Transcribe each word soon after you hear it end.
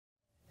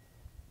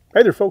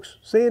Hey there folks,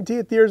 Santee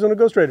at the Arizona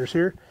Ghost Raiders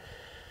here.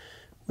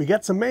 We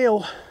got some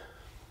mail.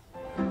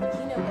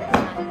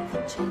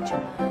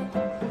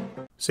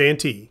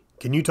 Santee,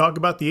 can you talk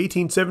about the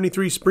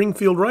 1873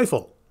 Springfield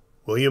rifle?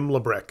 William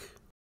Labreck.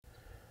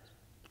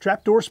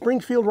 Trapdoor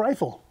Springfield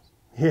rifle.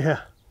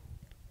 Yeah,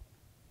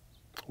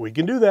 we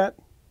can do that.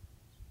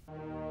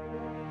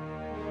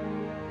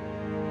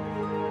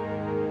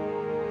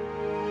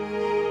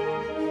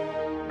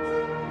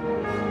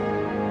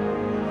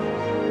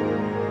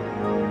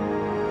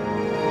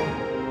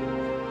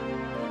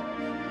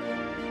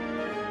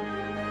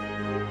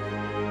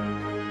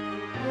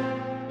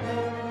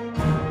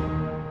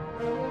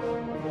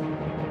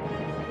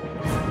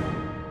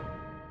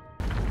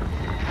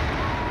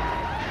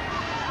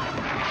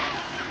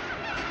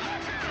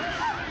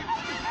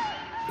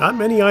 Not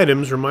many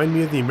items remind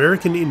me of the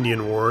American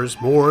Indian Wars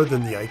more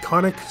than the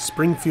iconic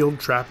Springfield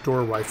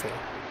Trapdoor rifle.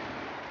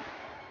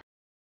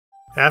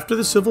 After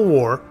the Civil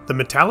War, the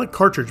metallic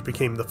cartridge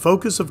became the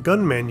focus of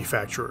gun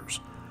manufacturers.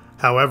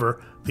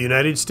 However, the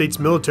United States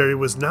military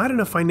was not in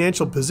a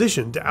financial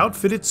position to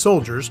outfit its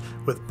soldiers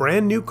with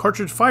brand new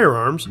cartridge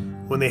firearms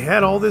when they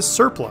had all this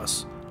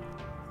surplus.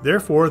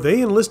 Therefore,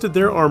 they enlisted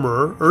their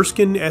armorer,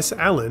 Erskine S.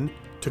 Allen,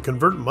 to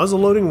convert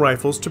muzzle-loading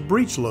rifles to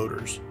breech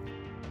loaders.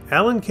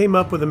 Allen came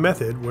up with a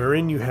method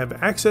wherein you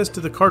have access to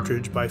the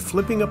cartridge by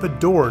flipping up a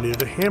door near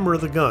the hammer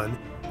of the gun,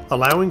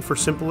 allowing for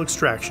simple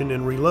extraction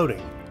and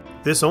reloading.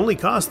 This only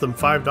cost them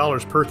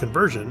 $5 per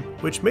conversion,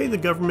 which made the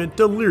government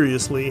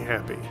deliriously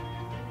happy.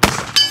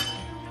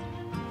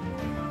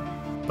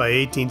 By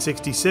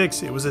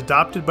 1866, it was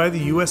adopted by the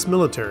U.S.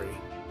 military.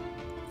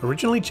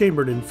 Originally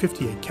chambered in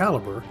 .58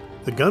 caliber,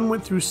 the gun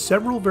went through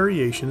several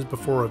variations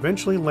before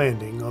eventually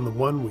landing on the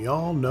one we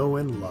all know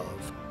and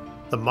love.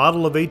 The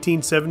model of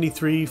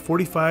 1873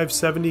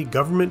 4570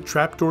 Government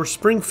Trapdoor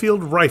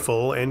Springfield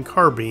rifle and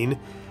carbine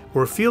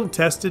were field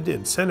tested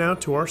and sent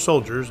out to our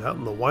soldiers out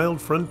in the wild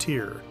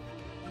frontier.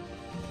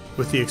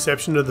 With the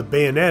exception of the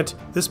bayonet,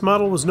 this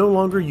model was no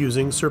longer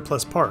using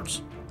surplus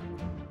parts.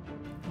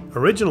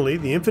 Originally,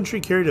 the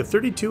infantry carried a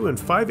 32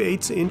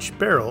 5/8"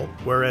 barrel,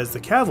 whereas the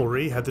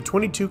cavalry had the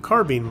 .22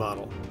 carbine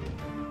model.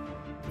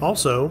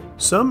 Also,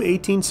 some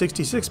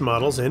 1866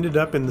 models ended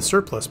up in the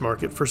surplus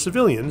market for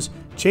civilians,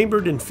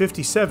 chambered in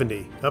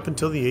 .50-70 up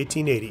until the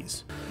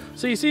 1880s.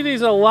 So you see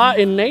these a lot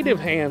in native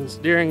hands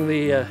during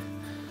the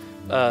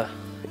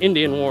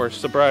Indian Wars,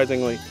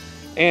 surprisingly.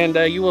 And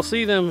you will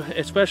see them,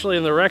 especially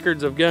in the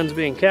records of guns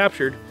being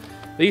captured.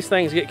 These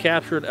things get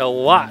captured a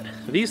lot.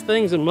 These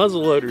things and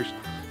muzzle loaders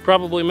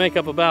probably make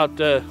up about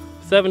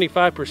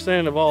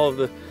 75% of all of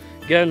the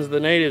guns the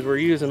natives were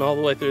using all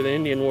the way through the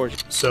Indian Wars.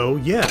 So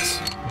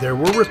yes, there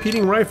were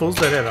repeating rifles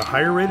that had a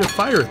higher rate of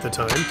fire at the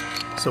time,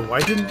 so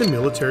why didn't the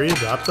military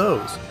adopt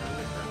those?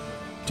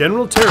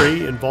 General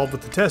Terry, involved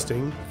with the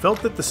testing,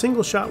 felt that the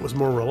single shot was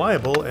more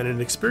reliable and an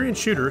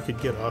experienced shooter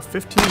could get off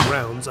 15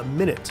 rounds a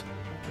minute.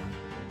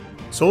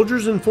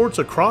 Soldiers in forts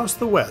across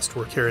the West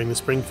were carrying the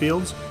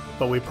Springfields,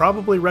 but we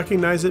probably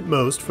recognize it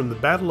most from the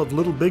Battle of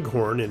Little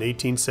Bighorn in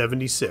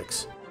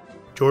 1876.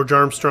 George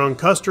Armstrong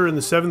Custer and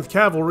the 7th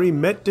Cavalry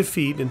met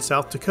defeat in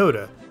South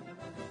Dakota.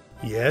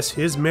 Yes,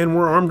 his men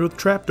were armed with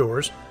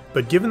trapdoors,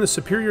 but given the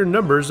superior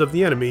numbers of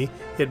the enemy,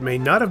 it may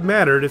not have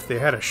mattered if they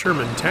had a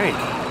Sherman tank.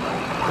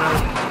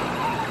 Well,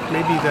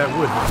 maybe that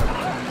would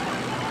have.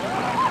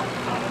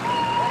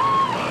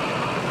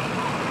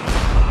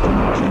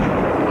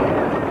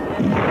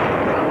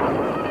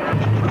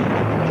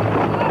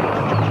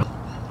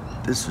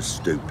 This is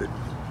stupid.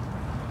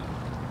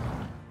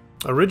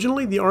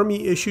 Originally, the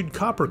Army issued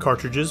copper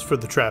cartridges for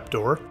the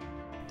trapdoor.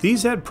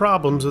 These had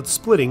problems with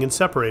splitting and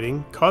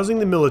separating, causing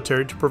the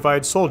military to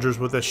provide soldiers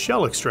with a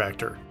shell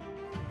extractor.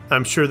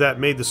 I'm sure that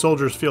made the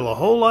soldiers feel a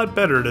whole lot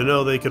better to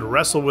know they could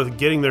wrestle with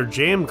getting their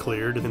jam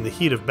cleared in the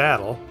heat of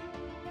battle.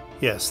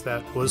 Yes,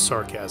 that was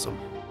sarcasm.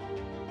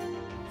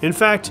 In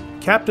fact,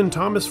 Captain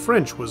Thomas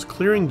French was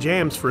clearing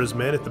jams for his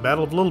men at the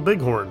Battle of Little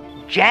Bighorn.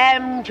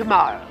 Jam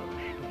tomorrow,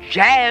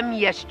 jam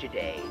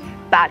yesterday,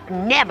 but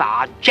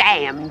never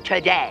jam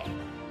today.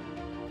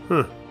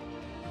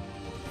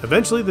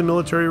 Eventually, the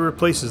military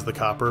replaces the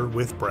copper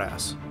with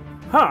brass.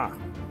 Huh.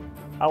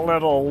 A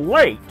little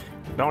late,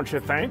 don't you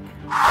think?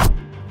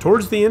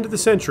 Towards the end of the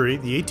century,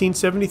 the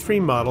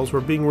 1873 models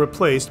were being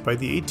replaced by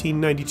the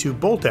 1892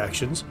 bolt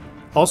actions,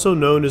 also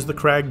known as the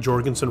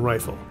Krag-Jorgensen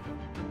rifle.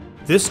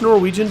 This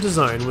Norwegian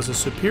design was a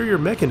superior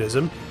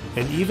mechanism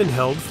and even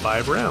held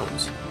 5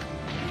 rounds.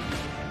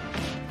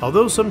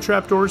 Although some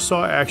trapdoors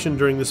saw action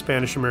during the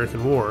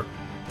Spanish-American War,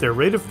 their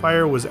rate of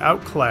fire was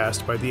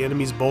outclassed by the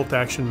enemy's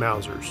bolt-action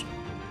Mausers.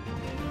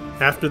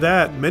 After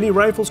that, many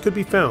rifles could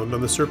be found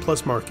on the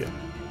surplus market.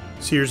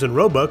 Sears and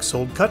Roebuck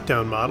sold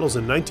cut-down models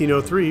in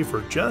 1903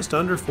 for just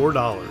under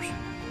 $4.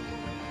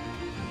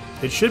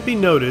 It should be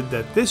noted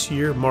that this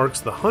year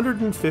marks the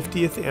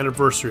 150th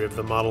anniversary of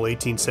the Model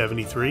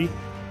 1873.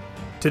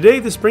 Today,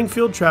 the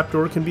Springfield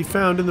Trapdoor can be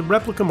found in the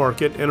replica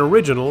market and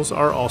originals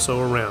are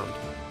also around.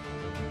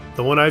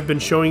 The one I've been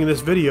showing in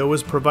this video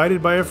was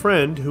provided by a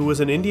friend who was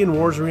an Indian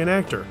Wars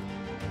reenactor.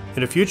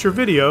 In a future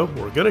video,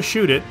 we're going to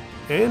shoot it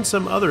and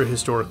some other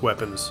historic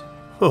weapons.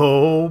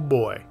 Oh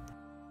boy.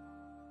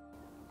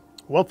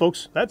 Well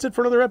folks, that's it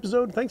for another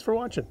episode. Thanks for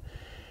watching.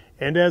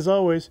 And as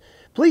always,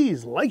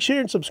 please like, share,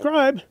 and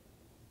subscribe.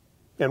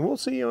 And we'll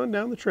see you on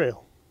down the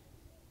trail.